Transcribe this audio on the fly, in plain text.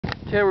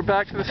Okay, we're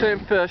back to the same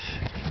fish.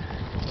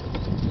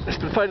 I've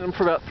been fighting them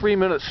for about 3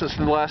 minutes since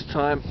the last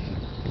time.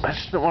 I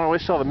just don't want to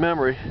waste all the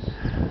memory.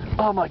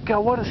 Oh my god,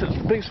 what is it?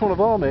 It's the biggest one of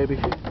all, maybe.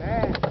 God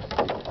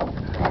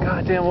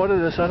damn, what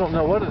is this? I don't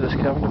know what it is,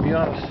 Kevin, to be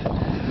honest.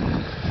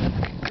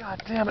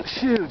 God damn, it's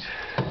huge.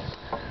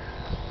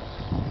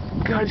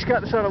 God, he's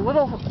got this on a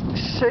little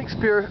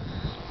Shakespeare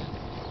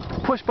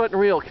push button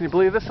reel. Can you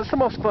believe this? It's the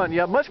most fun. You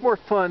have much more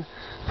fun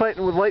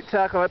fighting with light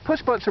tackle.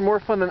 Push buttons are more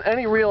fun than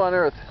any reel on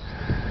earth.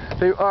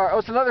 They are. Oh,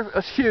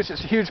 it's huge.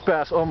 It's a huge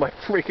bass. Oh my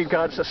freaking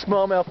god! It's a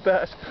smallmouth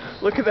bass.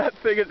 Look at that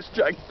thing. It's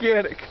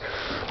gigantic.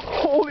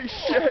 Holy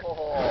shit!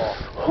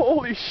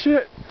 Holy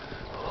shit!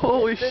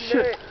 Holy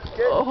shit!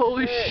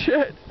 Holy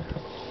shit!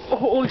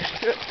 Holy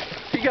shit!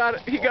 He got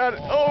it. He got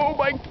it. Oh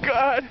my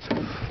god!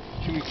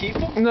 Can we keep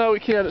him? No, we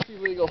can't. It's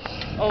illegal.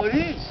 Oh, it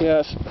is?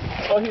 Yes.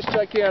 Oh, he's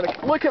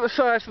gigantic. Look at the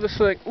size of this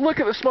thing. Look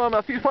at the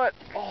smallmouth. He's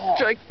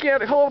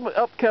gigantic. Hold him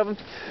up, Kevin.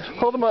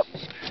 Hold him up.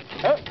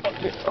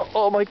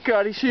 Oh my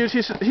god, he's huge.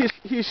 He's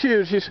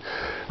huge.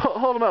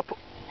 Hold him up.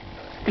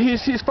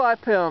 He's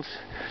 5 pounds.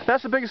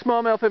 That's the biggest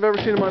smallmouth I've ever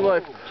seen in my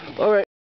life. All right.